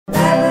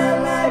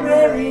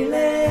library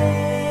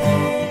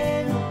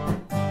lane.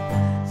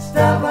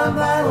 Stop on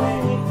by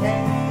when you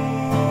can.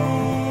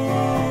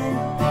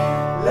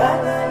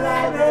 La la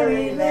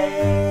library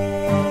lane.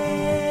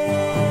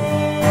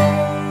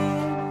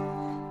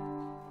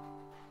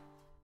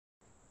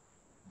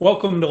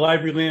 Welcome to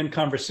Libraryland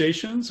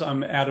Conversations.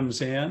 I'm Adam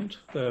Zand,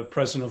 the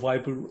president of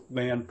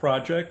Libraryland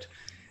Project.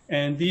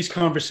 And these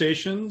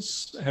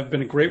conversations have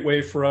been a great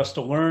way for us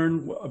to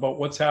learn about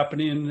what's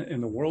happening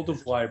in the world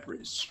of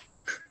libraries.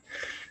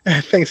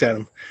 Thanks,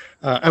 Adam.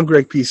 I'm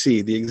Greg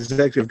PC, the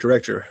executive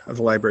director of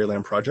the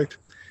Libraryland Project.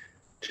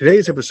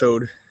 Today's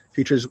episode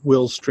features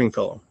Will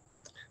Stringfellow,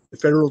 the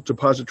Federal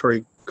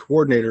Depository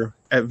Coordinator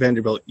at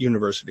Vanderbilt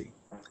University.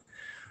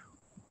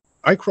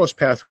 I crossed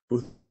paths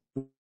with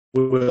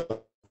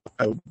Will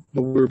when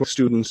we were both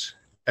students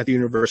at the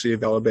University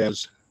of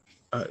Alabama's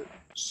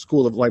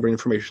School of Library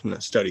Information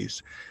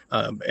Studies,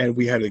 and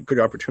we had a good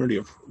opportunity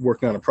of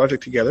working on a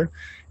project together.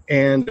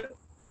 And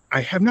I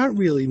have not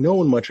really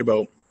known much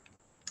about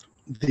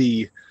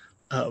the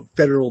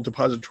Federal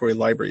Depository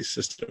Library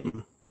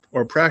System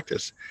or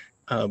practice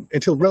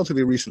until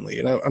relatively recently,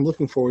 and I'm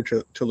looking forward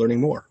to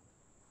learning more.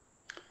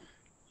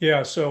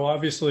 Yeah, so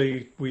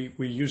obviously we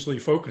usually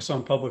focus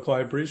on public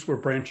libraries. We're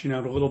branching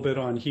out a little bit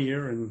on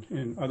here and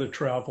in other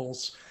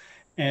travels,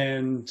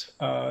 and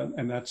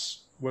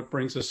that's what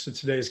brings us to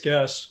today's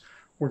guest.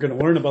 We're going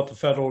to learn about the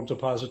Federal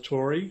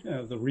Depository,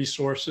 the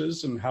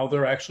resources, and how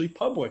they're actually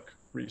public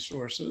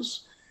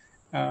resources,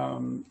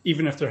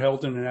 even if they're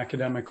held in an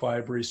academic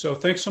library. So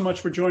thanks so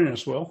much for joining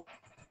us, Will.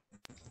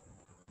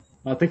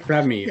 Thank you for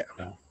having me.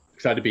 Yeah.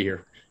 Excited to be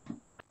here.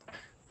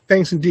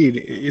 Thanks indeed.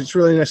 It's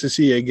really nice to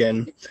see you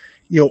again.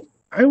 You know,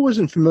 I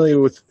wasn't familiar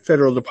with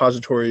federal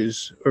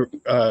depositories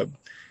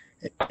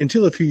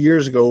until a few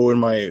years ago when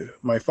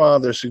my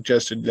father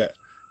suggested that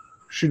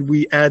should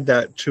we add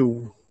that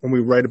to when we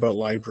write about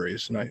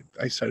libraries, and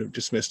I sort of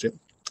dismissed it.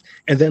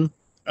 And then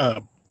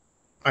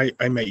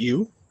I met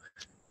you.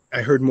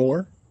 I heard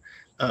more.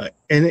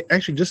 And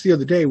actually, just the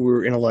other day, we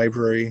were in a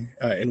library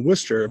in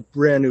Worcester, a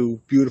brand new,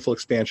 beautiful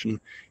expansion,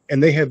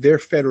 and they have their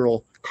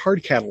federal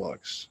card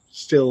catalogs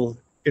still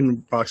in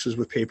boxes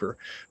with paper.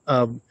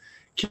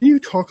 Can you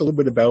talk a little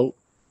bit about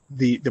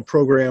the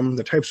program,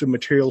 the types of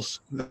materials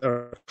that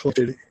are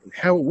collected,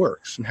 how it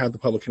works, and how the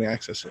public can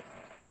access it?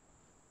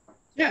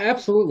 Yeah,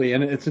 absolutely.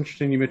 And it's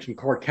interesting you mentioned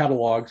card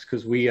catalogs,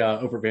 because we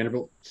over at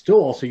Vanderbilt still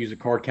also use a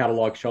card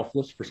catalog shelf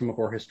list for some of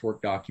our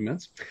historic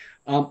documents.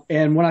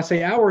 And when I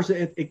say ours,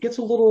 it gets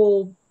a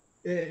little,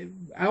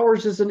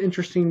 ours is an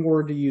interesting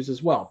word to use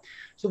as well.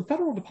 So the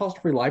Federal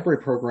Depository Library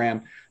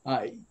Program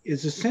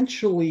is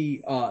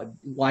essentially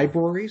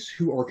libraries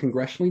who are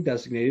congressionally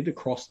designated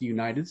across the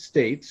United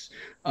States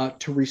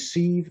to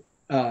receive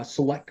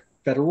select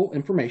federal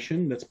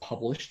information that's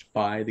published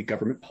by the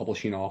Government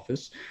Publishing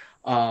Office.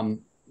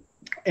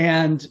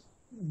 And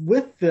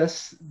with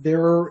this,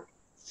 there's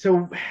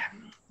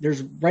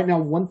right now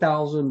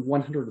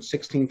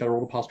 1,116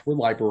 federal depository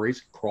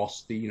libraries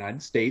across the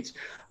United States,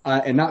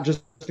 and not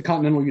just the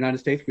continental United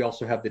States. We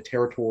also have the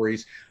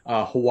territories,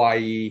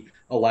 Hawaii,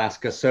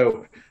 Alaska.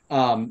 So,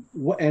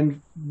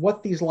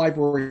 what these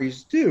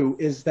libraries do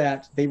is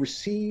that they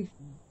receive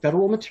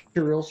federal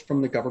materials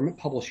from the Government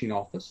Publishing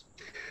Office.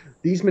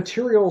 These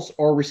materials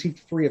are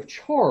received free of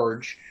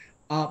charge.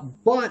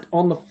 But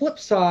on the flip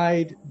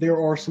side,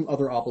 there are some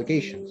other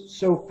obligations.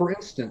 So, for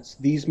instance,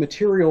 these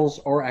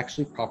materials are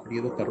actually property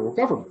of the federal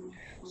government.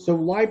 So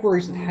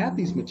libraries that have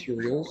these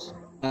materials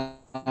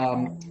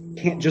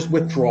can't just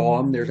withdraw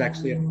them. There's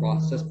actually a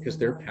process because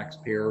they're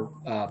taxpayer.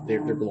 They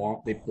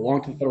belong to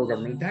the federal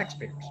government and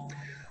taxpayers.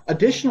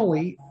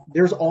 Additionally,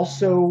 there's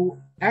also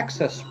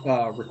access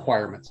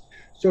requirements.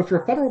 So if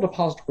you're a federal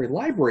depository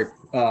library,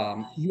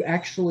 you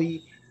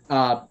actually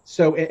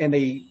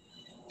they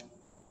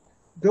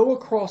go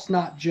across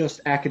not just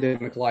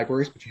academic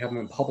libraries, but you have them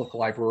in public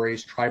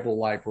libraries, tribal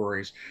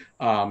libraries.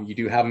 You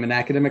do have them in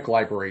academic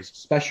libraries,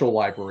 special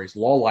libraries,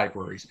 law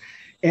libraries.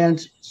 And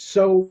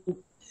so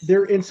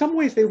in some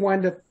ways, they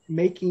wind up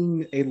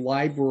making a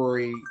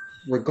library,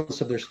 regardless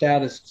of their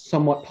status,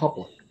 somewhat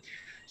public.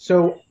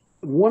 So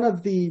one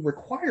of the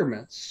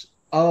requirements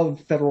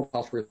of federal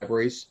depository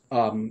libraries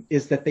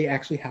is that they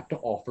actually have to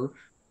offer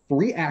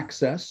free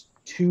access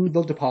to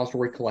the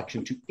depository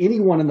collection to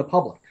anyone in the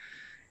public.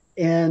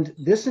 And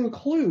this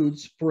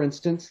includes, for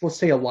instance, let's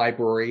say a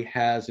library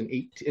has an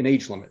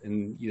age limit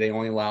and they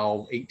only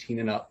allow 18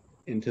 and up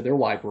into their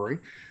library.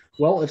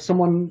 Well, if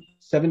someone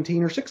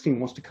 17 or 16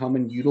 wants to come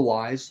and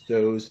utilize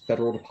those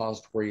federal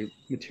depository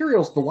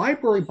materials, the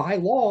library by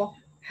law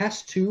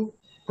has to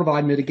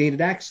provide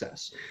mitigated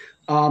access.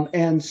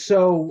 And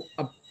so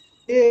a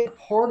big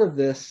part of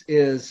this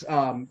is,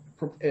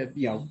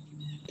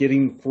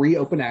 getting free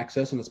open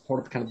access, and it's part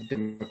of kind of the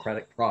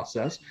democratic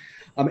process.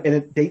 And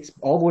it dates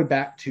all the way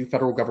back to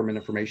federal government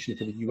information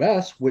for the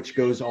U.S., which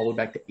goes all the way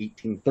back to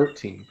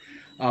 1813.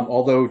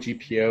 Although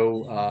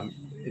GPO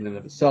in and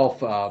of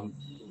itself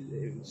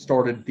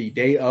started the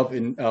day of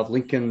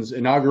Lincoln's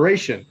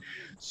inauguration.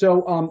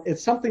 So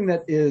it's something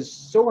that is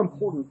so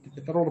important that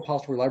the Federal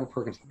Depository Library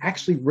Program is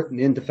actually written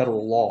into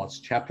federal law. It's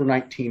Chapter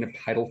 19 of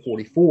Title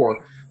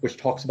 44, which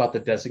talks about the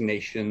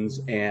designations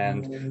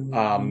and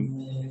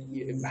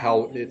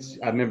how it's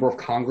a member of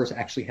Congress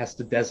actually has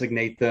to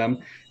designate them,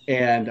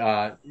 and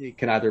it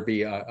can either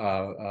be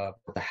the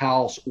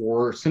House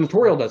or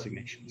senatorial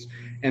designations.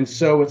 And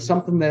so it's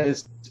something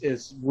that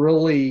is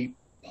really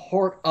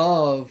part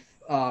of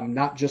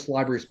not just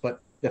libraries,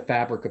 but the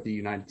fabric of the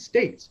United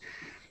States.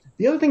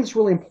 The other thing that's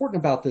really important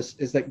about this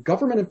is that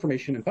government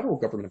information and federal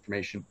government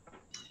information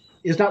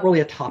is not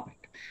really a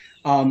topic.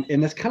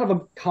 And that's kind of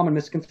a common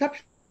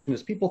misconception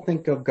is people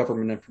think of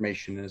government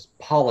information as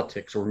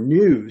politics or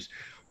news.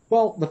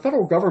 Well, the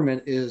federal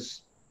government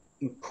is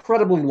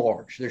incredibly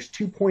large. There's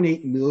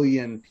 2.8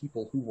 million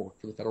people who work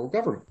for the federal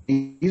government.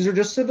 These are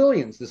just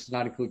civilians. This does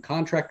not include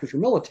contractors or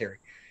military.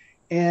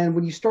 And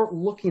when you start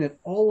looking at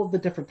all of the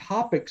different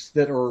topics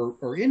that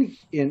are in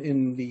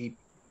the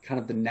kind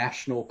of the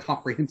national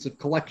comprehensive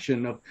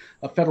collection of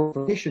federal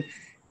information,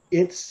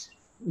 it's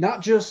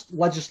not just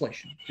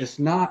legislation. It's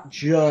not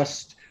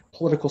just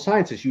political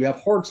sciences. You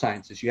have hard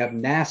sciences. You have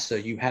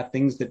NASA. You have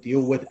things that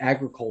deal with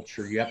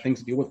agriculture. You have things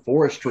that deal with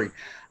forestry.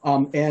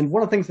 And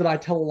one of the things that I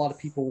tell a lot of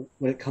people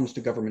when it comes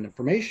to government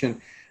information,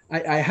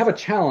 I have a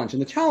challenge.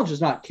 And the challenge is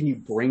not, can you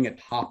bring a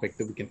topic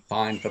that we can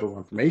find federal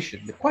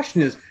information? The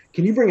question is,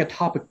 can you bring a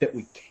topic that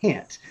we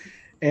can't?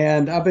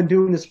 And I've been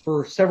doing this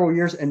for several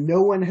years, and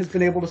no one has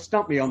been able to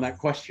stump me on that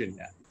question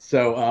yet.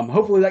 So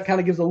hopefully that kind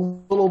of gives a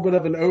little bit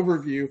of an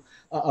overview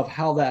of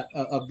how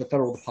of the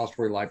Federal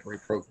Depository Library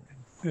Program.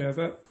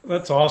 Yeah,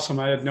 that's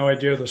awesome. I had no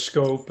idea the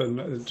scope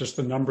and just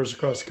the numbers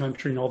across the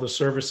country and all the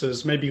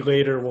services. Maybe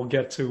later we'll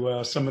get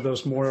to some of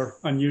those more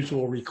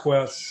unusual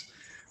requests.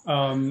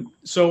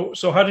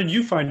 So how did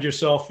you find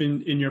yourself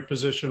in your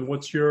position?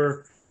 What's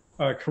your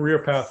career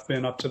path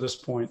been up to this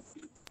point?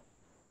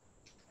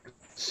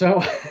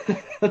 So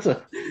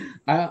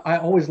I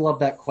always love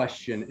that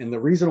question. And the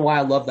reason why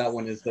I love that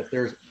one is that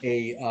there's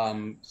a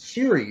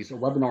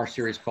webinar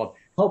series called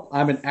Help,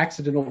 I'm an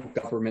Accidental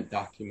Government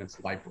Documents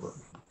Librarian,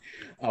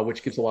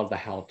 which gives a lot of the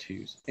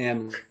how-tos.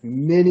 And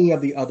many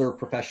of the other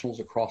professionals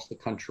across the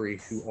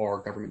country who are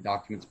government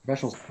documents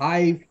professionals,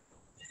 I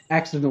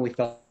accidentally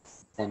fell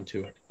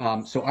into it.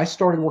 So I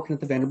started working at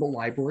the Vanderbilt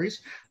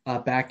libraries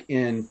back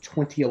in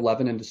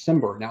 2011 in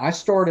December. Now I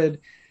started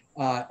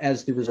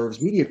as the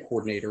Reserves Media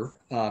Coordinator,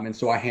 and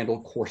so I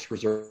handled course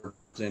reserves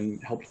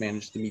and helped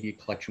manage the media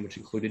collection, which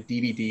included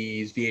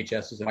DVDs,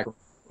 VHSs, and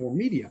microform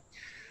media.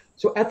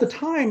 So at the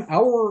time,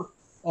 our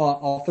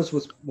office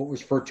was what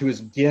was referred to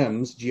as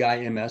GIMS,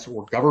 G-I-M-S,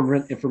 or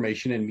Government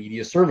Information and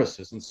Media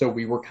Services, and so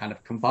we were kind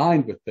of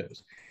combined with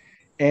those.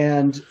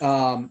 And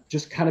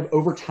just kind of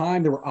over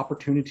time, there were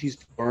opportunities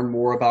to learn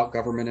more about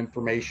government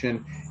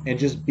information, and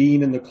just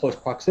being in the close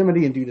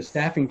proximity and due to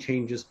staffing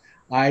changes,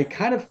 I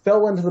kind of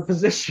fell into the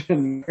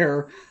position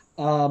where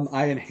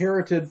I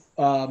inherited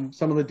some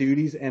of the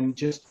duties, and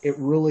just it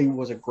really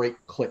was a great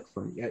click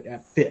for me.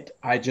 It fit.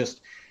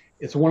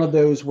 It's one of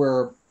those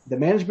where the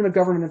management of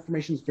government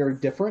information is very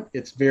different.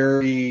 It's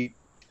very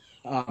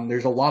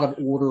there's a lot of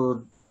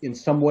order in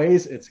some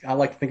ways. I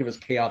like to think of it as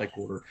chaotic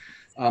order.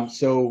 And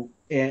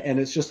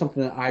it's just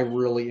something that I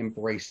really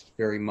embraced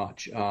very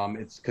much.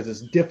 It's because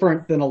it's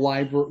different than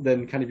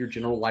than kind of your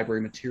general library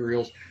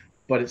materials.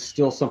 But it's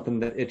still something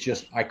that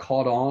I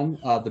caught on.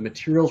 The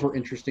materials were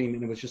interesting,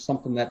 and it was just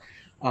something that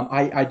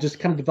I just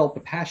kind of developed a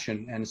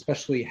passion, and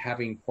especially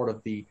having part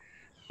of the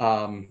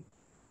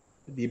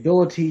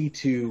ability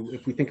to,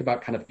 if we think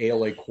about kind of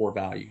ALA core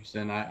values,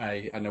 and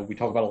I know we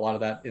talk about a lot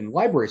of that in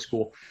library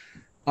school,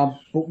 but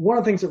one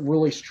of the things that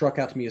really struck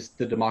out to me is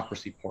the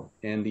democracy part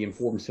and the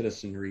informed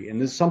citizenry.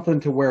 And this is something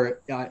to where,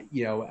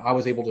 I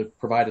was able to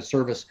provide a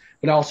service,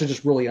 but I also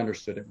just really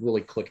understood it,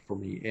 really clicked for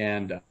me.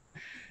 And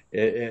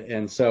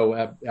so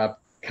I've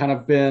kind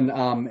of been,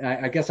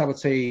 I guess I would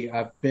say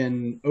I've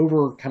been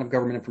over kind of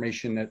government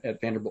information at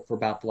Vanderbilt for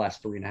about the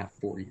last 3.5,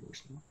 4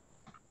 years.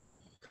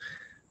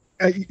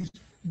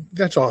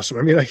 That's awesome.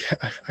 I mean,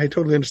 I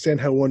totally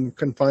understand how one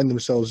can find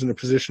themselves in a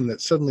position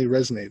that suddenly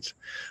resonates.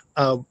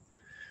 The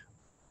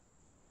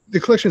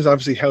collection is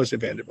obviously housed at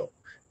Vanderbilt.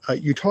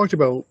 You talked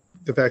about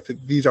the fact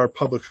that these are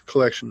public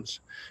collections.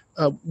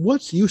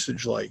 What's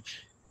usage like,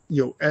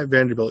 at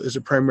Vanderbilt? Is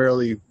it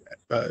primarily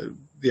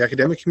the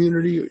academic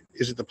community?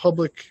 Is it the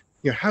public?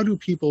 How do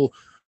people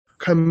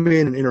come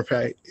in and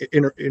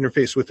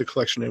interface with the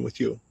collection and with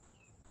you?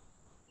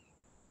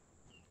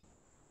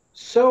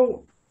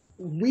 So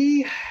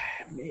right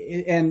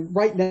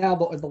now,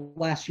 the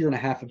last year and a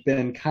half have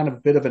been kind of a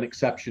bit of an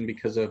exception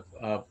because of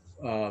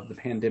the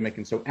pandemic,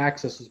 and so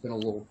access has been a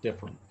little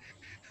different.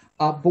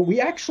 But we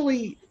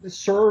actually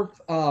serve,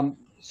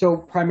 so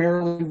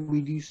primarily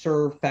we do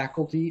serve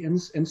faculty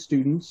and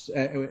students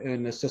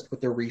and assist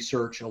with their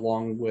research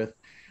along with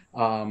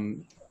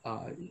some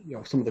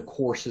of the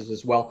courses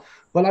as well.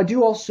 But I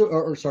do also,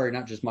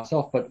 not just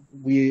myself, but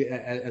we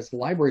as the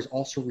libraries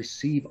also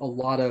receive a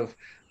lot of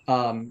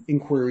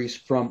inquiries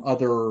from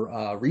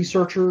other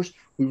researchers.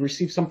 We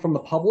receive some from the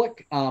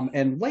public,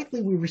 and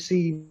lately we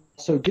receive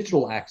also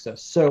digital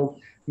access. So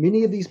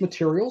many of these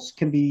materials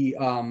can be,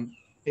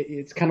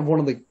 it's kind of one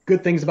of the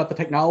good things about the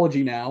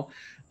technology now,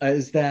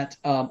 is that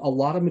a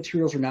lot of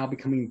materials are now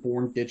becoming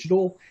born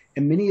digital,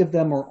 and many of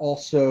them are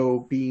also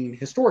being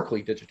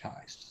historically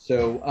digitized.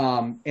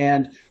 So,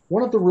 and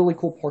one of the really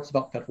cool parts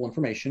about federal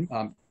information,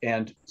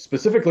 and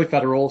specifically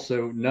federal,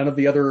 so none of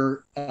the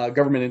other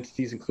government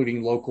entities,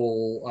 including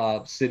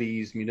local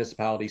cities,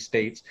 municipalities,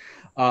 states,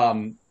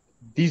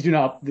 these do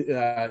not,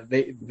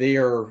 they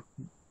are,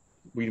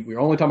 we're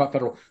only talking about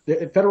federal.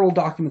 The federal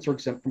documents are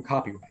exempt from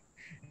copyright.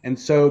 And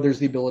so there's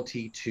the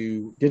ability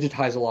to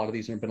digitize a lot of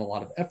these, and there have been a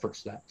lot of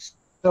efforts to that.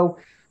 So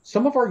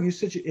some of our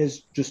usage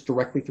is just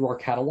directly through our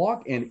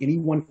catalog, and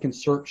anyone can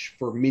search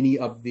for many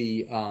of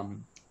the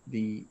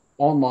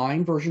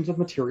online versions of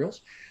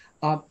materials.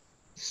 Our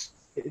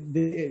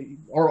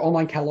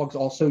online catalog is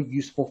also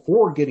useful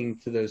for getting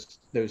to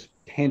those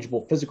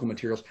tangible physical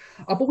materials.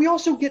 But we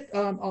also get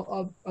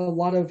a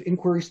lot of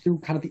inquiries through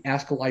kind of the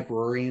Ask a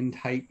Librarian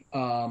type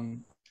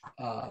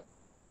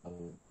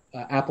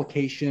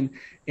application,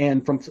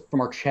 and from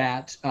our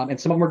chat, and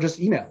some of them are just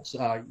emails.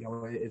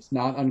 It's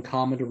not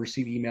uncommon to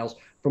receive emails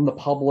from the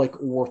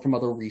public or from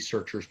other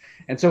researchers,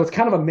 and so it's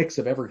kind of a mix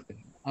of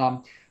everything.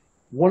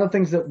 One of the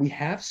things that we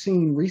have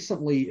seen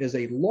recently is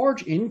a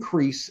large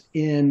increase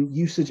in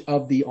usage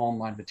of the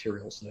online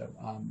materials.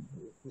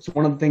 So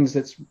one of the things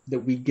that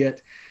we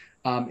get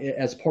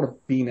as part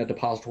of being a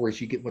depository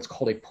is you get what's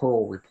called a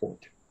Peverill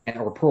report,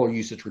 or a Peverill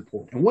usage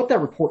report. And what that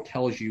report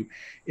tells you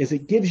is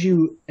it gives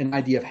you an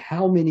idea of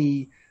how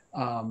many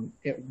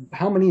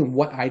and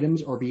what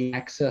items are being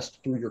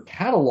accessed through your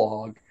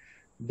catalog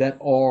that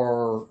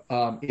are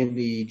in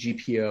the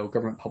GPO,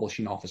 Government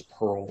Publishing Office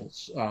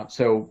Pearls.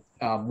 So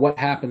what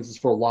happens is,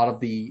 for a lot of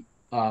the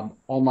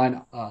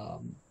online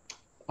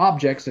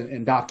objects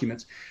and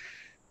documents,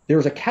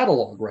 there's a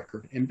catalog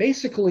record. And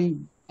basically,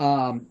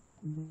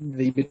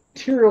 the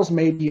materials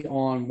may be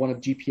on one of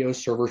GPO's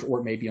servers,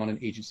 or it may be on an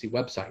agency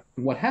website.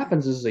 And what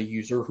happens is a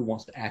user who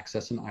wants to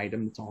access an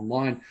item that's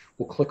online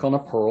will click on a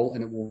Peverill,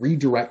 and it will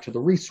redirect to the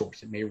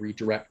resource. It may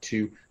redirect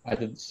to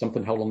either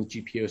something held on the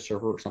GPO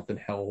server or something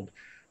held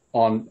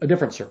on a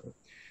different server.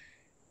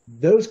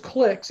 Those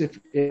clicks, if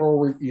a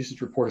Peverill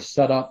usage report is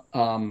set up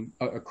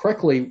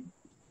correctly,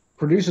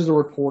 produces a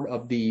report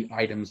of the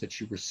items that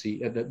you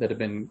receive that have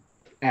been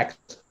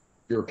accessed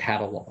through your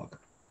catalog.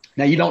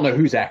 Now, you don't know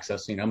who's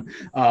accessing them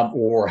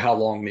or how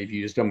long they've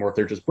used them, or if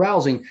they're just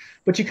browsing,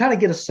 but you kind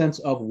of get a sense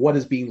of what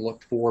is being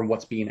looked for and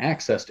what's being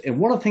accessed. And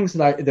one of the things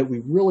that we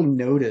really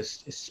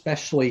noticed,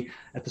 especially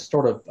at the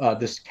start of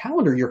this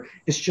calendar year,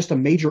 is just a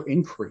major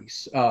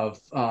increase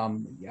of,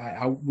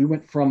 we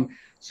went from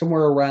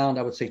somewhere around,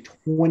 I would say,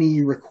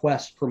 20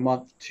 requests per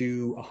month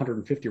to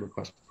 150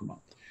 requests per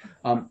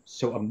month.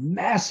 So a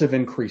massive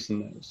increase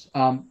in those.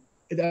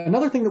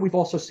 Another thing that we've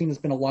also seen has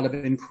been a lot of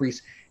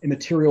increase in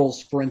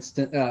materials, for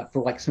instance,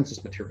 for like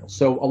census materials.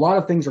 So a lot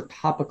of things are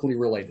topically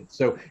related.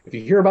 So if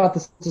you hear about the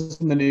census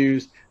in the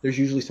news, there's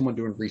usually someone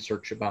doing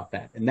research about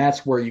that. And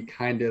that's where you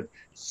kind of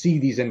see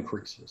these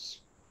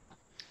increases.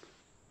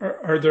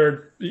 Are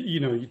there,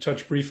 you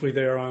touched briefly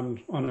there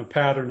on a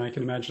pattern. I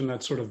can imagine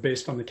that's sort of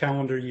based on the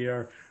calendar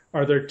year.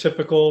 Are there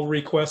typical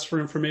requests for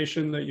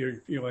information that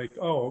you're like,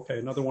 oh, okay,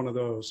 another one of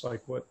those?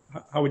 Like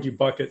how would you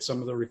bucket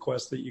some of the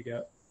requests that you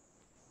get?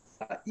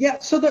 Yeah,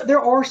 so there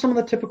are some of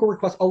the typical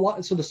requests. A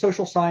lot. So the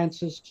social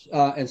sciences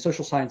and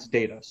social science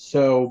data.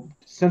 So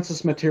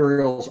census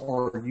materials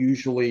are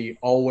usually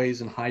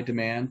always in high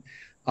demand,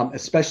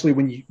 especially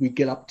when we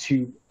get up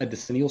to a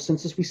decennial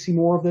census. We see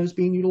more of those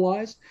being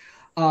utilized.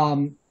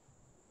 And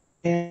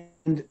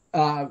one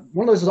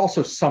of those is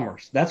also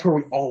summers. That's where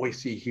we always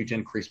see a huge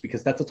increase,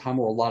 because that's a time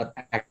where a lot of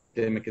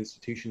academic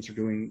institutions are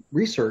doing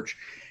research.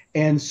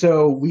 And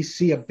so we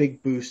see a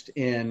big boost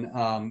in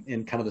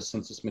kind of the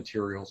census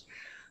materials.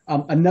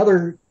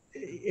 Another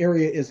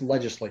area is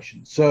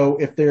legislation. So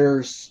if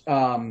there's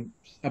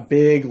a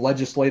big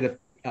legislative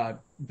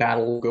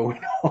battle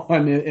going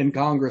on in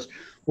Congress,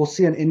 we'll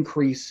see an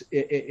increase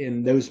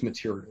in those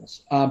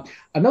materials.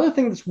 Another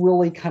thing that's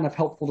really kind of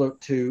helpful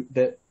to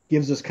that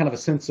gives us kind of a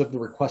sense of the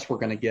requests we're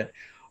going to get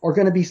are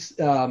going to be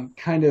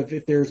kind of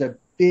if there's a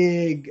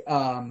big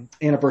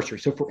anniversary.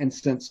 So for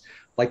instance,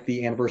 like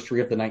the anniversary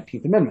of the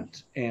 19th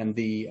Amendment and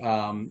the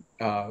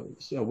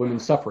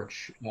women's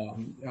suffrage,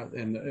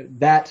 and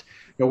that,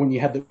 when you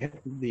had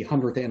the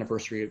 100th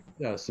anniversary,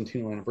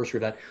 centennial anniversary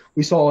of that,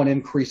 we saw an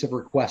increase of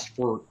requests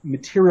for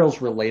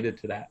materials related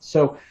to that.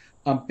 So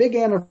big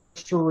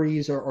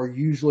anniversaries are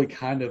usually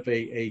kind of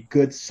a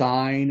good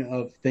sign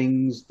of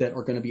things that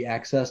are going to be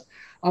accessed.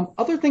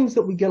 Other things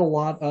that we get a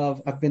lot of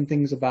have been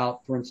things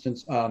about, for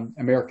instance,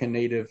 American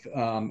Native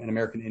and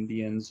American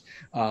Indians,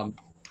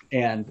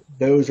 and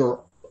those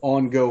are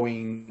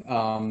ongoing.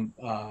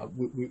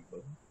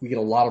 We get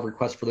a lot of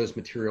requests for those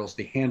materials.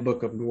 The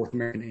Handbook of North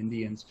American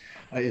Indians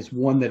is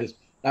one that is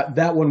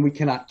that one we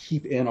cannot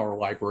keep in our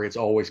library. It's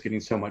always getting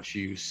so much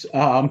use.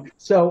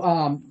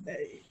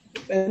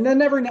 And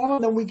then every now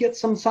and then we get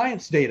some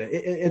science data.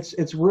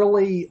 It's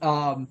really,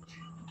 but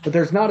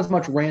there's not as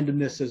much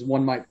randomness as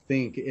one might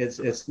think.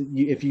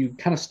 If you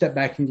kind of step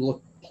back and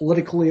look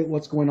politically at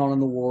what's going on in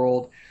the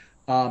world,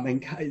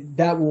 and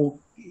that will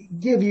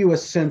give you a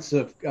sense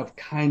of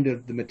kind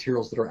of the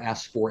materials that are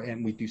asked for,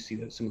 and we do see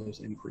some of those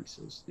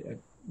increases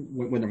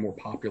when they're more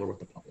popular with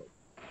the public.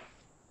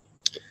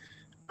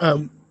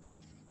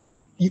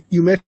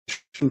 You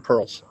mentioned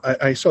pearls.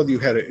 I saw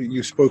that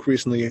you spoke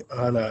recently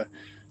on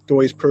the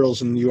ways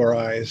pearls and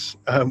URIs.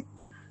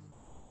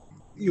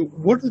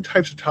 What are the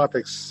types of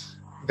topics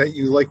that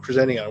you like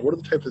presenting on? What are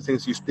the types of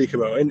things you speak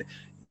about? And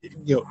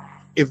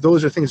if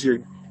those are things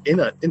you're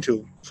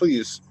into,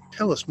 please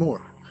tell us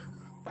more.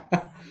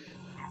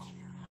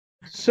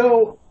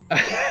 So,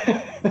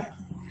 I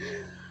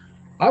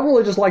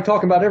really just like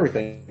talking about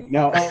everything.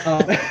 Now,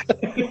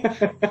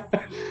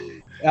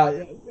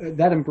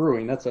 that and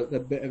brewing, that's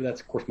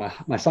of course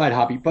my side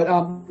hobby. But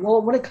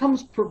well, when it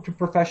comes to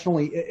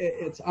professionally,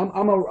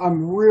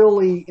 I'm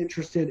really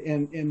interested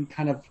in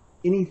kind of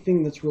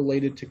anything that's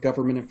related to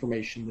government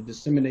information, the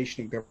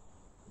dissemination of government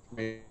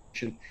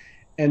information.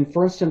 And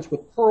for instance,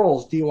 with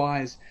pearls,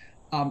 DOIs,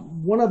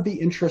 one of the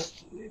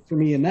interests for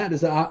me in that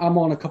is that I'm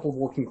on a couple of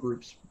working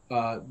groups,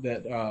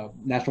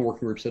 national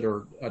working groups that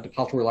are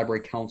Depository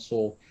Library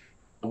Council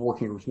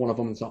working groups. One of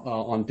them is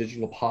on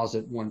digital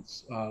deposit.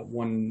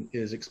 One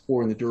is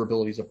exploring the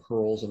durabilities of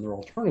pearls and their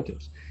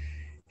alternatives.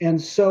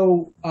 And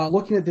so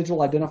looking at digital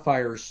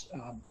identifiers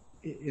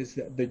is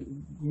that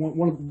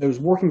one of those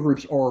working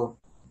groups are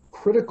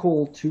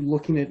critical to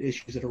looking at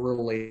issues that are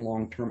related to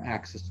long-term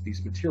access to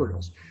these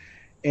materials.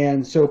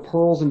 And so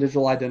pearls and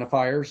digital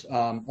identifiers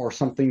are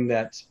something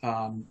that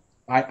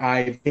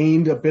I've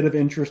gained a bit of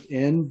interest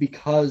in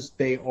because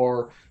they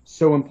are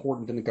so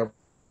important in the government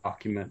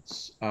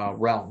documents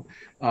realm,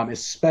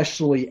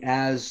 especially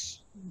as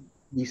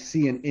we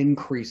see an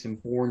increase in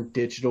born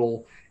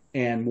digital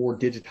and more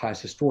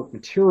digitized historic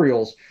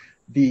materials.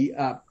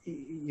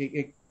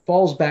 It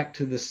falls back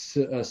to this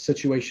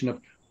situation of,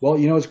 well,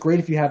 it's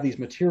great if you have these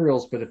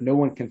materials, but if no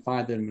one can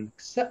find them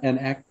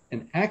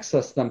and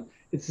access them,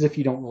 it's as if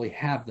you don't really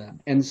have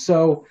them. And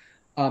so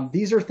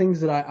these are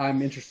things that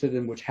I'm interested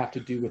in, which have to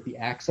do with the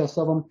access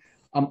of them.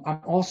 I'm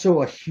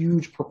also a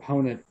huge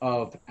proponent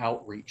of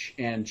outreach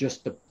and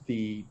just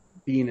the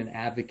being an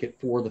advocate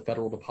for the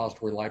Federal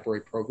Depository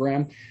Library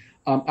program.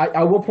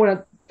 I will point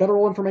out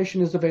federal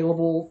information is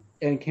available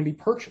and can be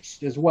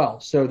purchased as well.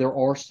 So there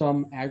are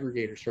some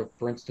aggregators. So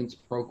for instance,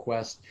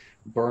 ProQuest,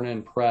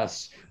 Burn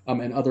Press,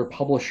 and other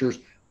publishers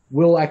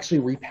will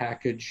actually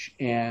repackage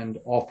and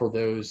offer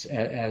those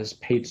as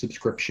paid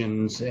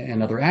subscriptions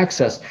and other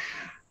access.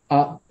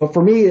 But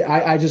for me,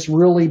 I just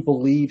really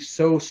believe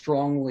so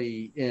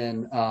strongly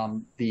in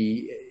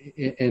the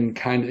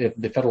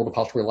Federal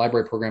Depository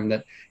Library program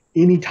that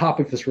any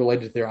topic that's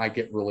related there, I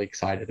get really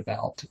excited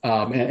about.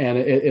 And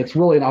it's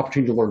really an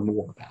opportunity to learn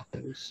more about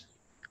those.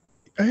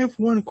 I have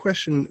one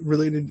question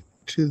related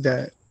to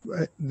that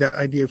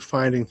idea of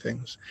finding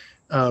things.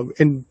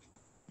 And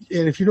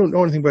if you don't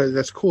know anything about it,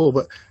 that's cool.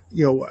 But,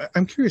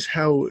 I'm curious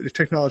how the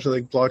technology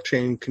like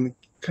blockchain can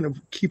kind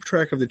of keep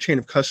track of the chain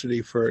of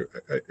custody for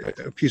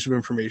a piece of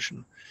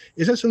information.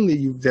 Is that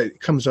something that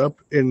comes up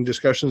in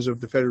discussions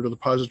of the Federal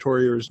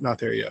Depository, or is not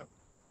there yet?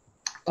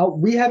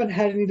 We haven't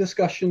had any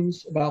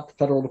discussions about the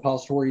federal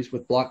depositories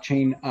with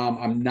blockchain.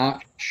 I'm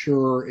not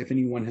sure if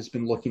anyone has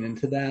been looking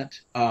into that.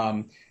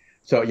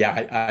 So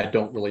yeah, I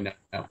don't really know.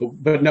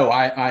 But no,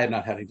 I have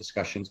not had any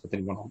discussions with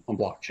anyone on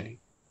blockchain.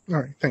 All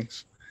right,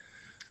 thanks.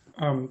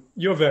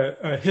 You have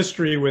a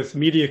history with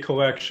media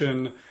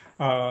collection.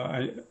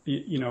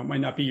 It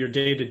might not be your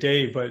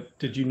day-to-day, but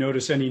did you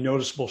notice any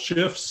noticeable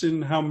shifts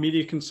in how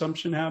media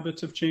consumption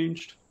habits have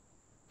changed?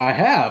 I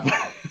have.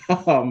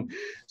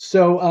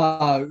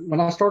 So when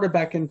I started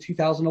back in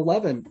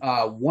 2011,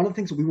 one of the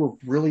things that we were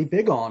really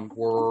big on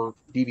were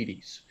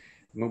DVDs.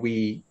 When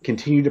we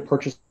continued to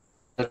purchase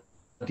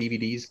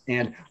DVDs,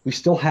 and we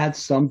still had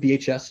some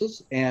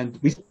VHSs, and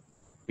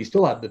we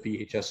still have the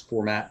VHS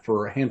format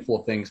for a handful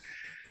of things.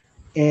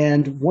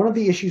 And one of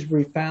the issues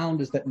we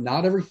found is that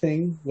not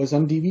everything was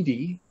on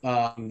DVD.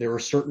 There were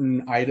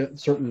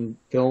certain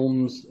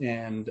films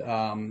and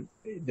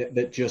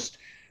that just,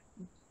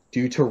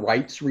 due to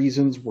rights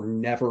reasons, were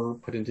never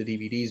put into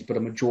DVDs, but a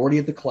majority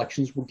of the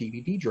collections were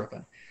DVD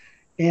driven.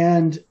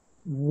 And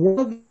one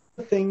of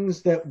the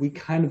things that we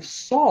kind of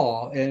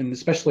saw, and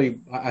especially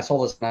I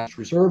saw this in Mass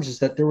Reserves, is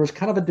that there was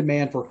kind of a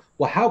demand for,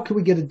 well, how can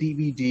we get a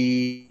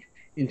DVD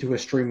into a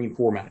streaming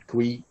format? Can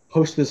we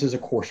post this as a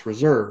course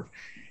reserve?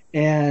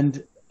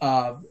 And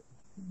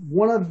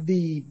one of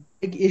the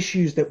big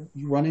issues that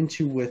you run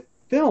into with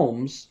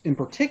films in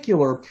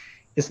particular,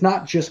 it's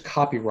not just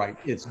copyright,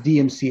 it's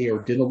DMCA,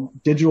 or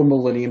Digital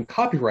Millennium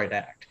Copyright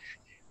Act,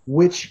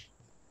 which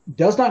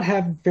does not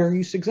have fair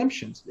use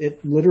exemptions.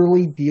 It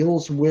literally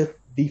deals with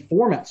the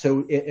format,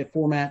 so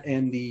format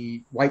and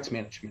the rights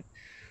management.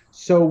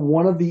 So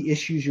one of the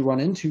issues you run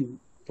into,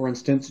 for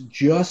instance,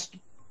 just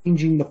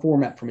changing the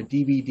format from a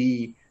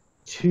DVD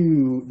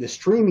to the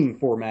streaming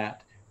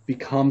format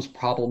becomes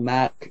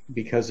problematic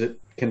because it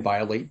can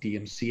violate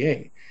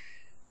DMCA.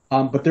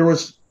 But there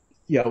was,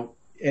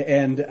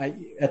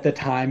 at the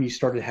time you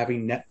started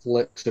having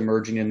Netflix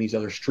emerging and these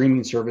other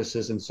streaming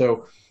services. And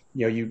so,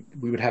 we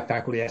would have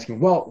faculty asking,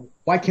 well,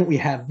 why can't we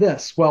have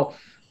this? Well,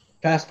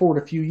 fast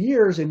forward a few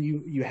years and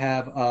you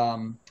have,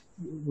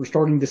 we're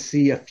starting to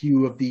see a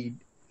few of the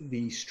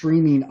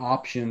streaming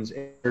options.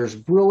 There's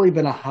really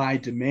been a high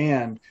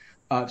demand,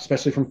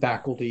 especially from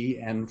faculty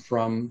and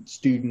from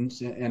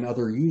students and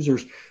other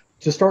users,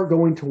 to start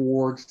going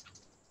towards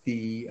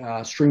the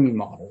streaming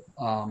model.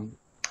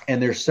 And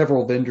there's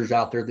several vendors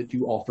out there that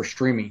do offer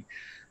streaming.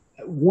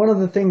 One of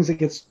the things that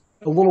gets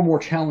a little more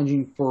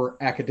challenging for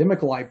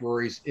academic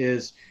libraries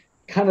is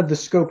kind of the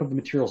scope of the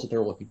materials that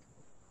they're looking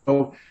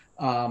for.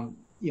 So,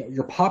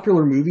 your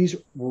popular movies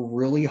were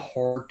really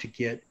hard to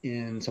get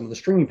in some of the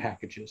streaming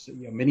packages.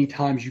 Many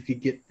times you could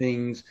get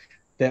things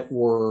that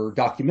were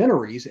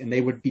documentaries and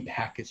they would be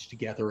packaged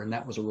together, and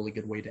that was a really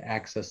good way to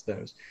access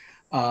those.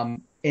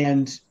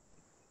 And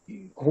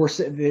of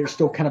course, they're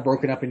still kind of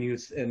broken up, and you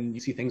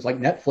see things like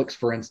Netflix,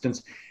 for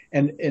instance.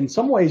 And in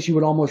some ways, you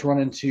would almost run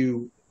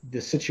into the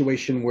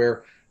situation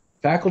where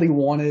faculty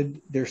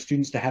wanted their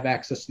students to have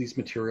access to these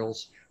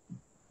materials,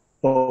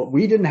 but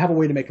we didn't have a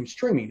way to make them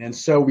streaming. And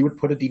so we would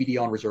put a DVD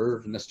on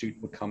reserve, and the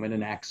student would come in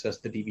and access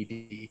the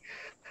DVD.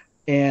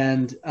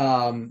 And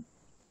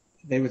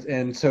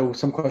so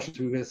some questions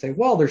we would say,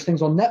 well, there's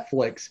things on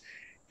Netflix.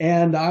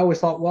 And I always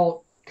thought,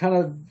 well, kind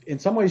of in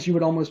some ways you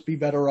would almost be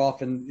better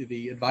off, and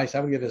the advice I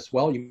would give is,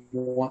 well, you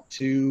want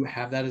to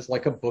have that as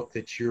like a book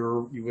that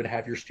you would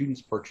have your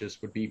students purchase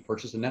a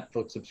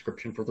Netflix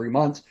subscription for 3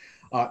 months.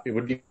 It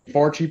would be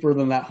far cheaper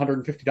than that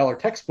 $150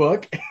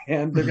 textbook,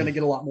 and they're going to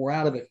get a lot more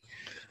out of it.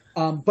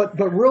 But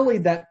really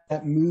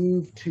that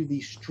move to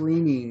the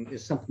streaming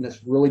is something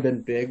that's really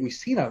been big. We've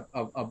seen a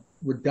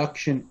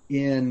reduction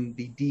in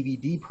the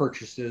DVD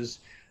purchases.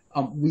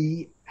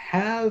 We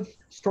have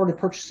started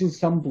purchasing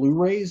some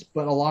Blu-rays,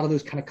 but a lot of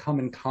those kind of come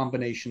in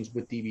combinations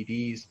with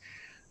DVDs.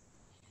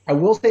 I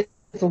will say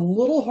it's a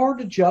little hard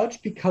to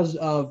judge because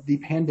of the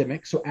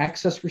pandemic. So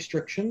access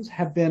restrictions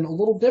have been a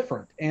little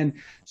different. And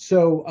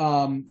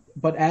so,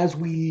 but as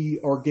we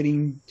are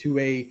getting to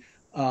a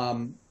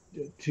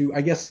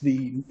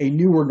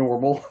newer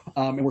normal,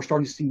 and we're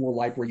starting to see more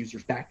library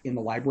users back in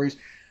the libraries,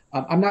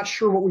 I'm not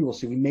sure what we will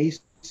see. We may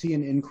see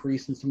an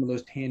increase in some of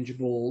those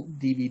tangible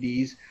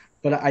DVDs,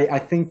 but I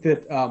think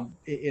that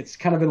it's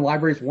kind of in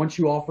libraries, once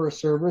you offer a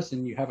service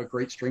and you have a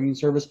great streaming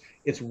service,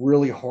 it's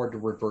really hard to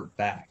revert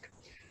back.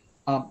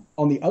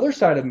 On the other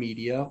side of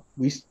media,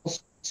 we still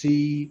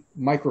see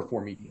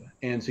microform media.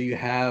 And so you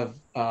have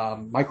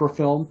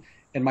microfilm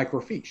and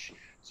microfiche.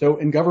 So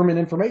in government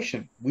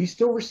information, we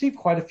still receive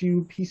quite a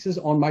few pieces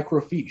on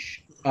microfiche.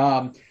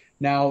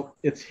 Now,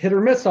 it's hit or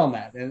miss on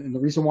that. And the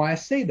reason why I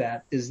say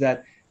that is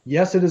that,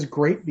 yes, it is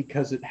great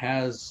because it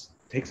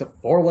takes up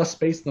far less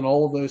space than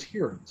all of those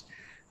hearings.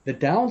 The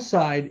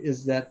downside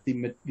is that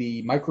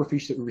the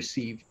microfiche that we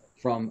receive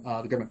from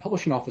the Government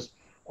Publishing Office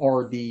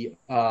are the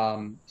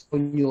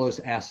cellulose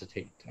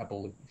acetate, I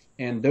believe.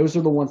 And those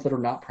are the ones that are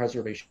not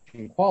preservation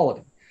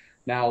quality.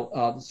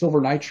 Now,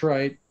 silver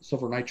nitrate,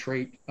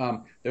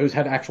 those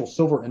have actual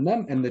silver in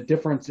them, and the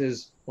difference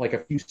is like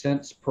a few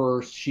cents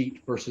per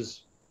sheet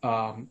versus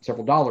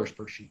several dollars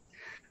per sheet,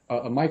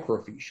 a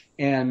microfiche.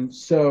 And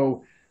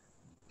so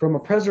from a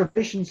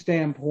preservation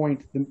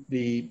standpoint,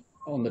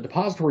 on the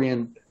depository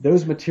end,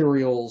 those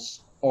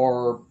materials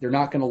they're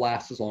not going to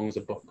last as long as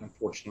a book,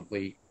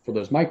 unfortunately, for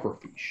those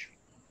microfiche.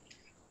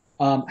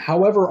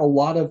 However, a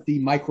lot of the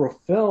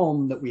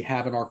microfilm that we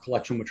have in our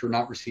collection, which are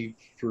not received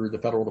through the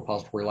Federal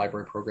Depository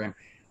Library Program,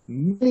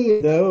 many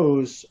of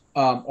those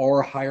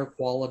are higher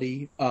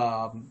quality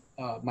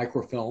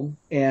microfilm,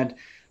 and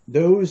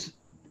those,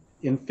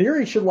 in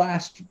theory, should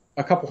last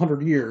a couple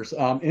hundred years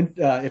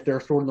if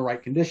they're stored in the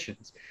right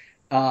conditions.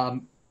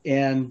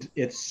 And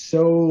it's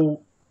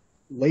so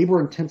labor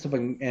intensive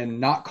and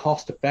not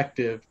cost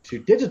effective to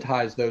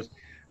digitize those.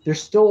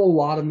 There's still a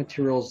lot of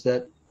materials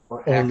that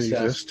are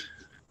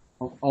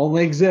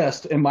only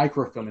exist in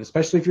microfilm,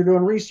 especially if you're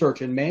doing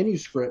research and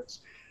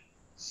manuscripts.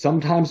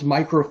 Sometimes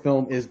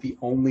microfilm is the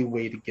only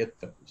way to get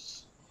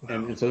those. Wow.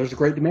 And so there's a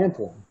great demand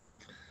for them.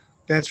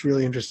 That's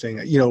really interesting.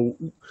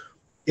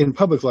 In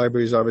public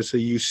libraries,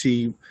 obviously, you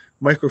see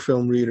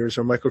microfilm readers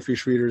or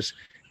microfiche readers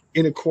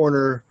in a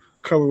corner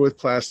covered with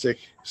plastic,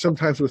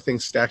 sometimes with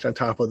things stacked on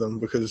top of them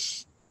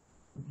because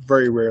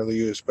very rarely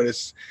used. But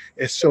it's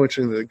so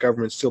interesting that the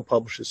government still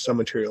publishes some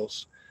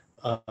materials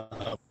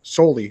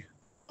solely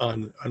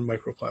on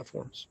micro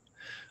platforms.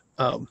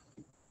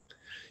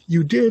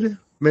 You did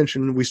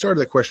mention, we started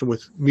that question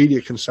with media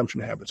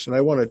consumption habits, and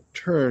I want to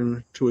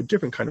turn to a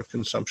different kind of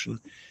consumption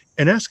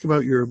and ask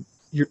about your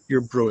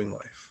brewing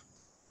life.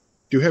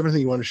 Do you have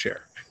anything you want to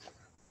share?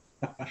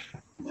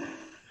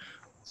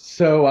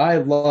 So I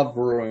love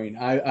brewing.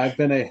 I've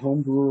been a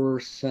home brewer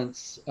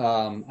since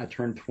I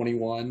turned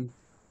 21.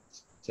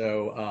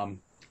 So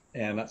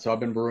I've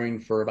been brewing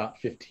for about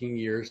 15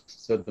 years.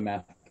 So the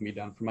math can be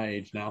done for my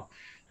age now.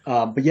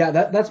 But yeah,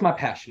 that's my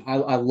passion.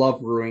 I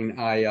love brewing.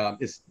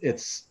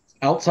 It's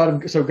outside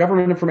of, so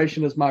government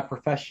information is my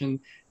profession,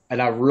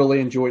 and I really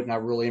enjoy it and I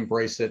really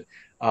embrace it.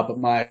 But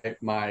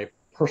my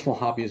personal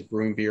hobby is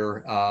brewing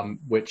beer,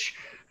 which,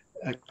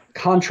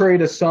 contrary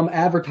to some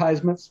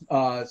advertisements,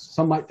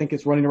 some might think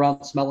it's running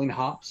around smelling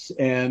hops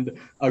and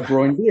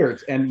growing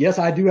beards. And yes,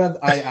 I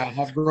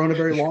have grown a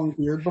very long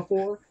beard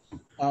before,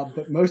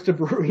 but most of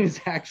brewing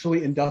is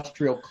actually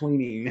industrial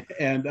cleaning.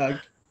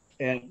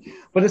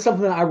 But it's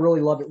something that I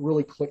really love. It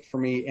really clicked for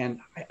me, and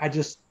I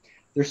just,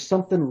 there's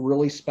something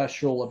really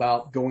special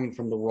about going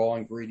from the raw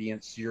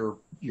ingredients, your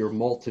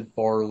malted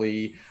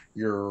barley,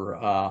 your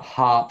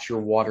hops, your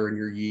water, and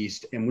your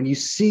yeast. And when you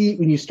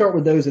start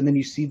with those, and then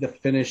you see the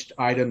finished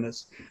item,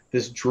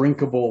 this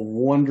drinkable,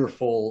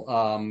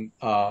 wonderful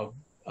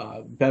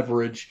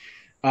beverage,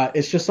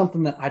 it's just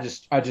something that I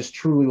just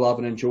truly love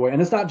and enjoy.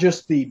 And it's not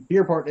just the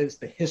beer part; it's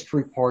the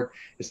history part,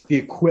 it's the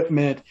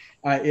equipment,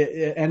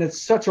 and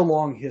it's such a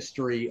long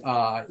history,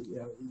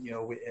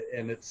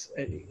 and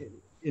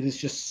it is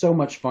just so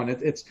much fun.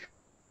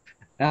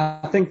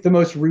 I think the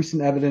most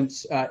recent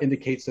evidence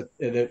indicates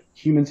that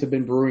humans have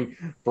been brewing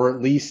for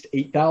at least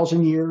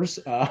 8,000 years,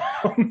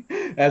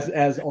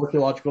 as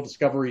archaeological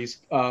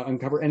discoveries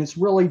uncover. And it's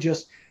really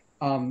just,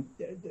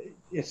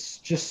 it's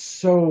just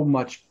so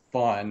much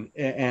fun.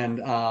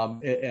 And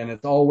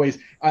it's always,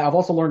 I've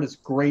also learned it's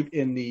great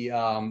in the,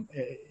 I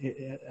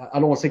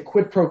don't want to say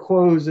quid pro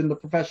quos in the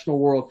professional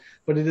world,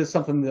 but it is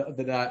something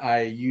that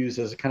I use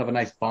as a kind of a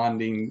nice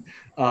bonding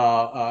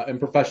and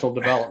professional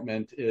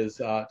development, is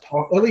at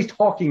least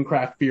talking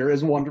craft beer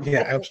is wonderful.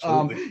 Yeah,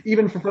 absolutely.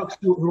 Even for folks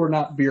who are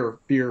not beer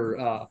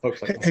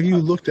folks like Have you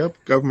looked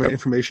up government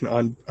information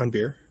on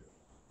beer?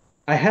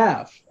 I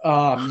have,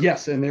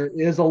 yes, and there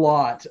is a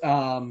lot.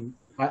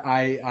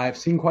 I've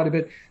seen quite a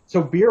bit.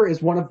 So beer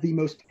is one of the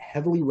most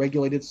heavily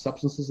regulated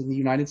substances in the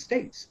United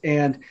States.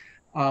 And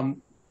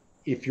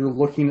if you're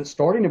looking at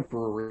starting a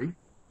brewery,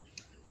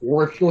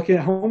 or if you're looking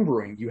at home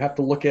brewing, you have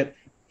to look at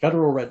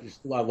federal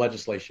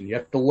legislation. You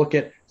have to look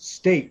at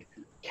state,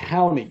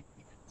 county,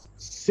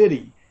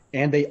 city,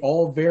 and they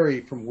all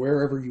vary from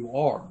wherever you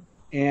are.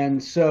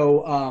 And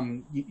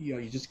so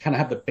you just kind of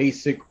have the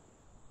basic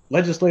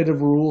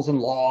legislative rules and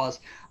laws,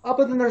 but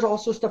then there's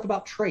also stuff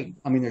about trade.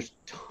 I mean, there's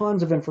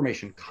tons of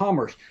information,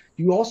 commerce.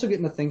 You also get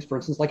into things, for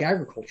instance, like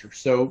agriculture.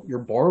 So your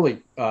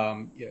barley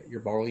and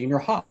your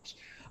hops.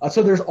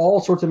 So there's all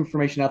sorts of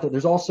information out there.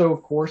 There's also,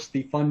 of course,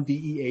 the fun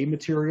DEA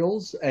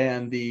materials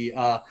and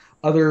the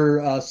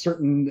other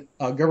certain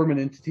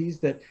government entities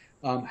that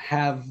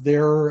have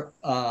their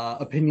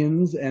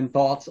opinions and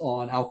thoughts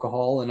on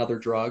alcohol and other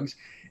drugs.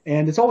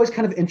 And it's always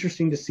kind of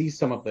interesting to see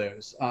some of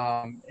those.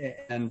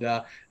 And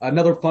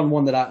another fun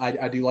one that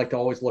I do like to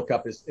always look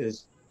up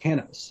is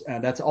cannabis.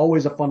 And that's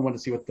always a fun one to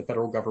see what the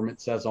federal government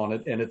says on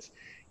it. And it's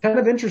kind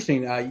of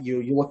interesting.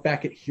 You look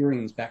back at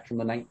hearings back from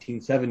the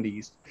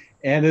 1970s,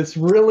 and it's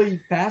really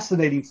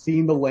fascinating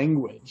seeing the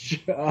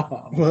language.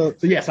 So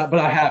yes, but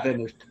I have, and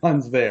there's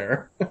tons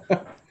there.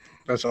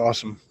 That's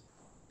awesome.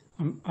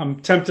 I'm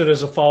tempted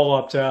as a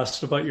follow-up to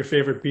ask about your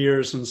favorite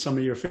beers and some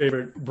of your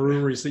favorite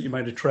breweries that you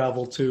might have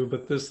traveled to,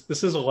 but this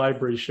is a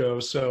library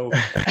show. So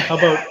how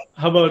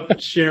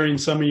about sharing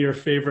some of your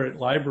favorite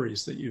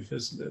libraries that you've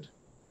visited?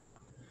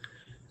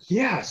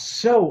 Yeah,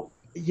 so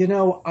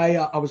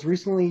I was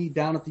recently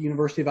down at the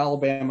University of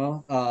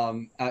Alabama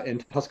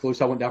in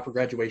Tuscaloosa. I went down for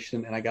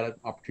graduation, and I got an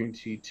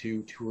opportunity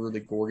to tour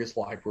the Gorgas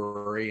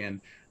Library and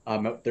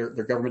their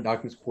government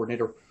documents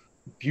coordinator.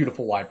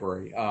 Beautiful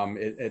library.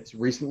 It's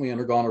recently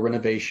undergone a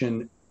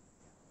renovation.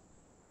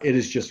 It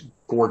is just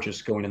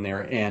gorgeous going in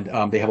there,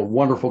 and they have a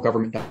wonderful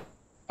government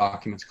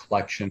documents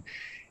collection.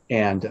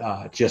 And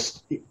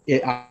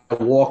I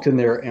walked in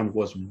there and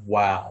was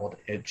wowed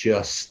at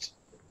just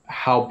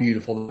how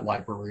beautiful the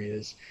library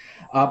is.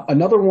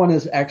 Another one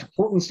is at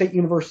Portland State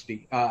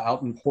University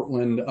out in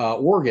Portland,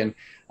 Oregon.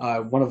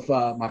 One of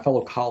my fellow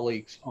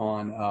colleagues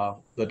on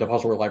the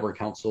Depository Library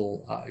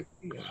Council,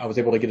 I was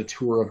able to get a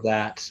tour of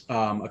that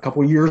a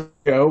couple of years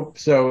ago.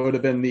 So it would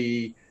have been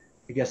the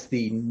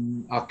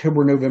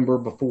October, November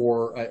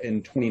before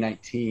in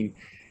 2019.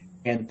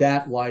 And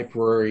that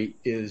library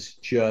is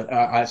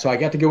just, so I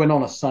got to go in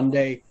on a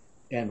Sunday,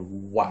 and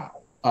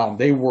wow,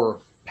 they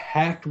were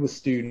packed with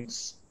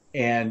students.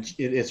 And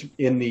it is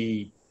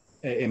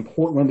in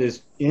Portland,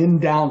 is in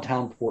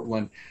downtown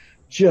Portland,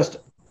 just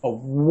a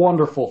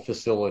wonderful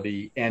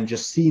facility, and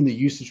just seeing the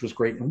usage was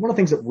great. And one of the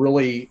things that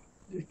really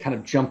kind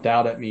of jumped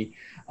out at me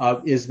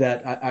is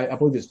that I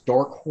believe it's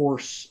Dark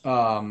Horse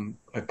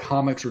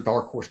Comics or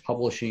Dark Horse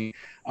Publishing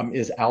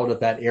is out of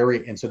that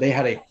area. And so they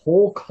had a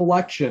whole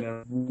collection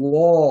and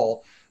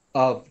wall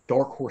of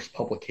Dark Horse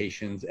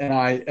publications.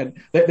 And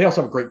they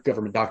also have a great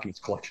government documents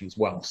collection as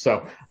well.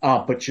 So,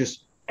 but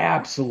just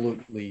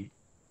absolutely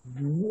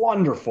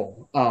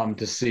wonderful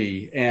to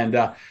see.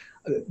 And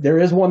there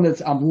is one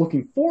that I'm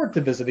looking forward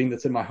to visiting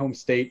that's in my home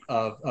state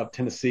of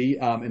Tennessee,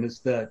 and it's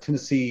the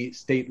Tennessee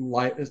State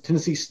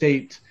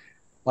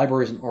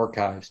Libraries and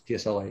Archives,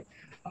 TSLA.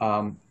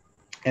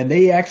 And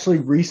they actually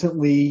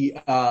recently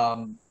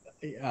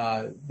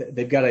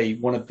they've got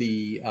one of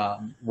the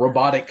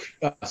robotic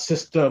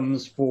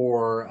systems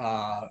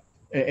for,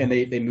 and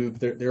they moved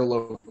their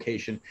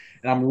location.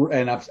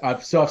 And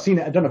I've seen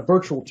it. I've done a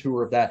virtual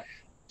tour of that.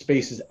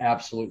 Space is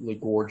absolutely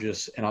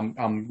gorgeous, and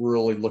I'm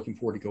really looking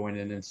forward to going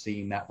in and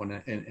seeing that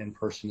one in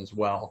person as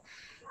well.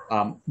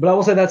 But I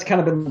will say that's kind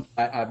of been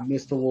I've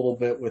missed a little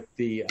bit with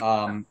the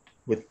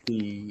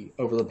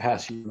over the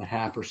past year and a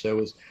half or so,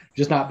 is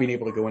just not being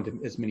able to go into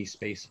as many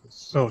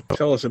spaces. Oh,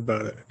 tell us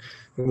about it.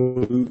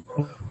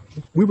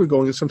 We were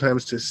going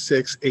sometimes to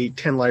 6, 8,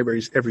 10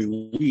 libraries every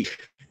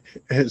week,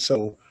 and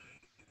so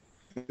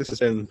this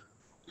has been.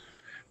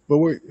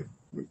 Well,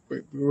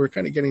 we're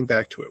kind of getting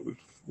back to it.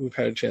 We've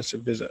had a chance to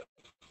visit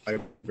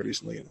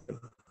recently, and it's been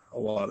a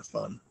lot of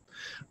fun.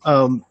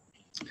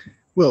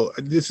 Well,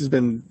 it's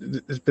been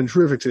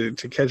terrific to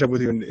catch up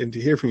with you and to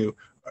hear from you.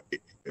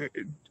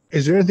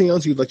 Is there anything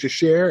else you'd like to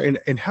share,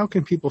 and how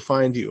can people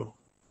find you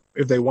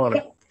if they want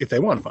to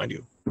find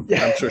you?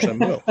 Yeah. I'm sure some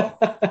will.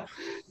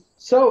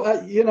 So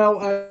as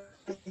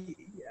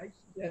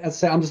I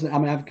say, I'm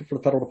an advocate for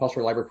the Federal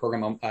Depository Library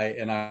Program.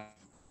 I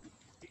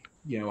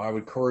would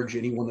encourage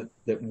anyone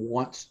that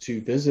wants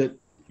to visit,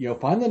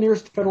 find the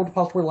nearest Federal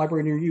Depository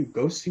Library near you.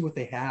 Go see what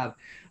they have.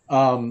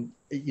 You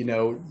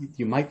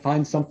might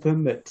find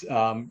something that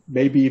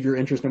may be of your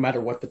interest, no matter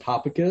what the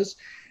topic is,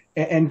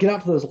 and get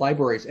out to those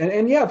libraries.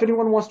 And yeah, if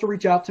anyone wants to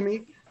reach out to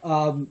me,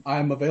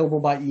 I'm available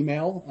by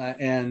email.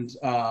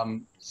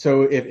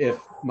 So if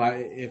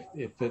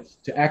it's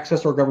to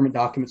access our government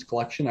documents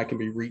collection, I can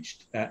be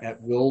reached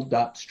at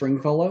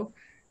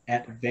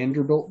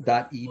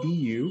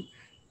will.stringfellow@vanderbilt.edu.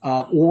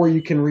 Or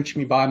you can reach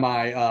me by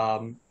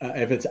my,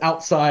 if it's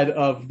outside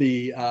of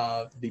the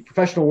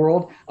professional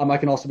world, I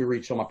can also be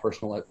reached on my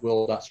personal at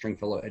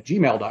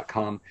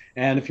will.stringfellow@gmail.com.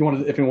 And if you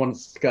want to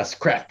discuss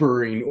craft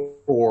brewing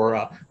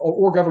or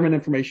government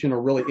information,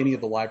 or really any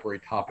of the library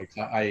topics,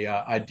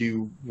 I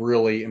do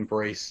really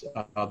embrace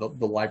the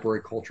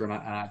library culture, and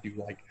I do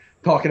like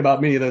talking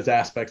about many of those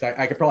aspects.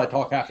 I could probably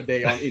talk half a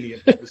day on any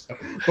of those.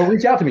 But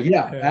reach out to me.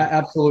 Yeah.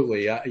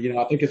 Absolutely. I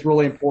think it's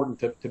really important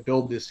to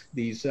build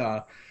these.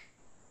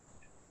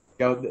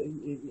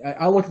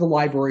 I look at the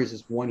libraries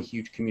as one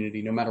huge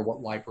community, no matter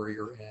what library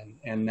you're in,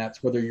 and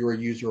that's whether you're a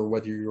user or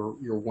whether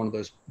you're one of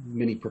those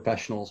many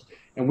professionals.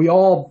 And we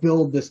all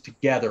build this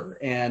together.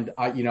 And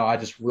I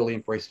just really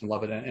embrace it and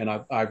love it, and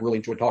I really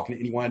enjoy talking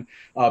to anyone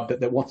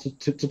that wants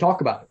to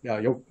talk about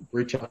it. You'll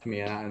reach out to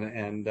me,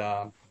 and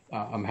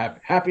I'm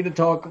happy to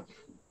talk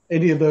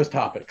any of those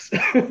topics.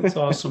 That's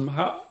awesome.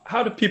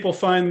 How do people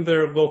find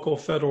their local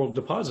Federal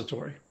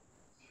Depository?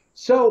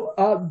 So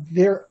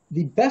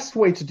the best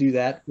way to do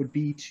that would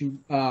be to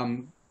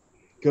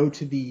go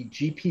to the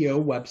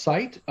GPO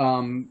website.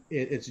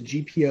 It's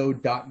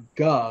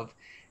gpo.gov,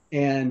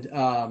 and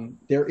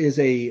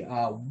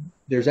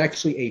there's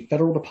actually a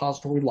Federal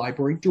Depository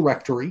Library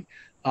directory.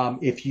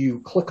 If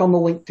you click on the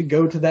link to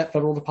go to that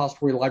Federal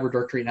Depository Library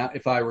directory, now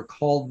if I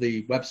recall,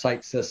 the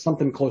website says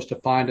something close to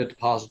find a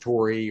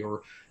depository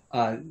or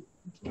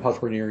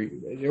depository near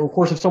you. Of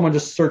course, if someone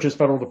just searches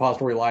Federal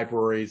Depository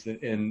Libraries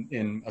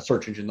in a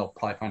search engine, they'll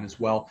probably find as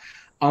well.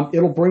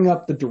 It'll bring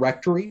up the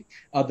directory.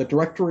 The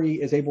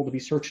directory is able to be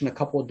searched in a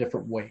couple of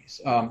different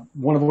ways.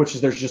 One of which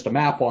is there's just a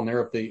map on there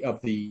of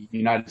the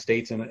United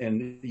States,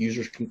 and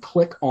users can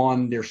click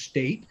on their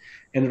state,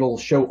 and it'll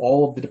show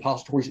all of the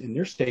depositories in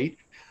their state.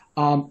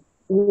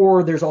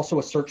 Or there's also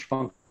a search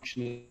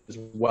function as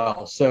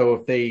well.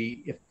 So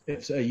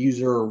if a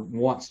user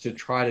wants to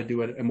try to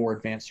do a more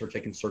advanced search, they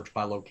can search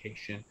by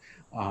location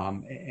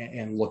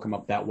and look them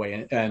up that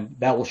way, and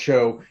that will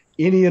show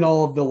any and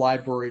all of the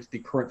libraries, the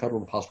current Federal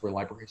Depository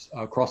Libraries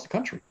across the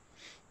country.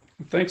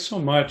 Thanks so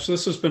much.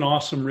 This has been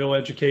awesome, real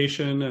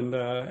education, and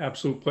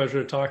absolute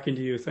pleasure talking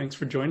to you. Thanks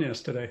for joining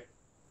us today.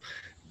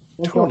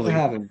 Totally.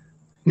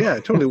 Yeah,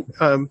 totally.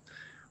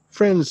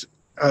 Friends,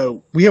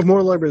 we have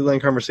more Library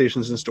Land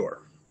conversations in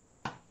store,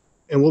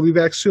 and we'll be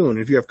back soon.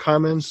 If you have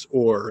comments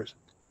or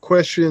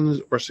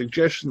questions or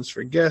suggestions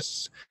for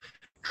guests,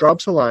 drop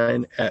us a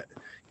line at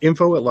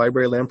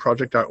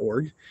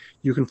info@librarylandproject.org.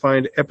 You can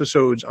find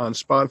episodes on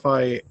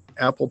Spotify,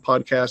 Apple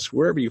Podcasts,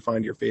 wherever you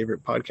find your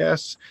favorite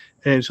podcasts.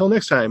 And until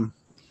next time,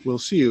 we'll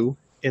see you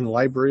in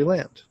Library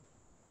Land.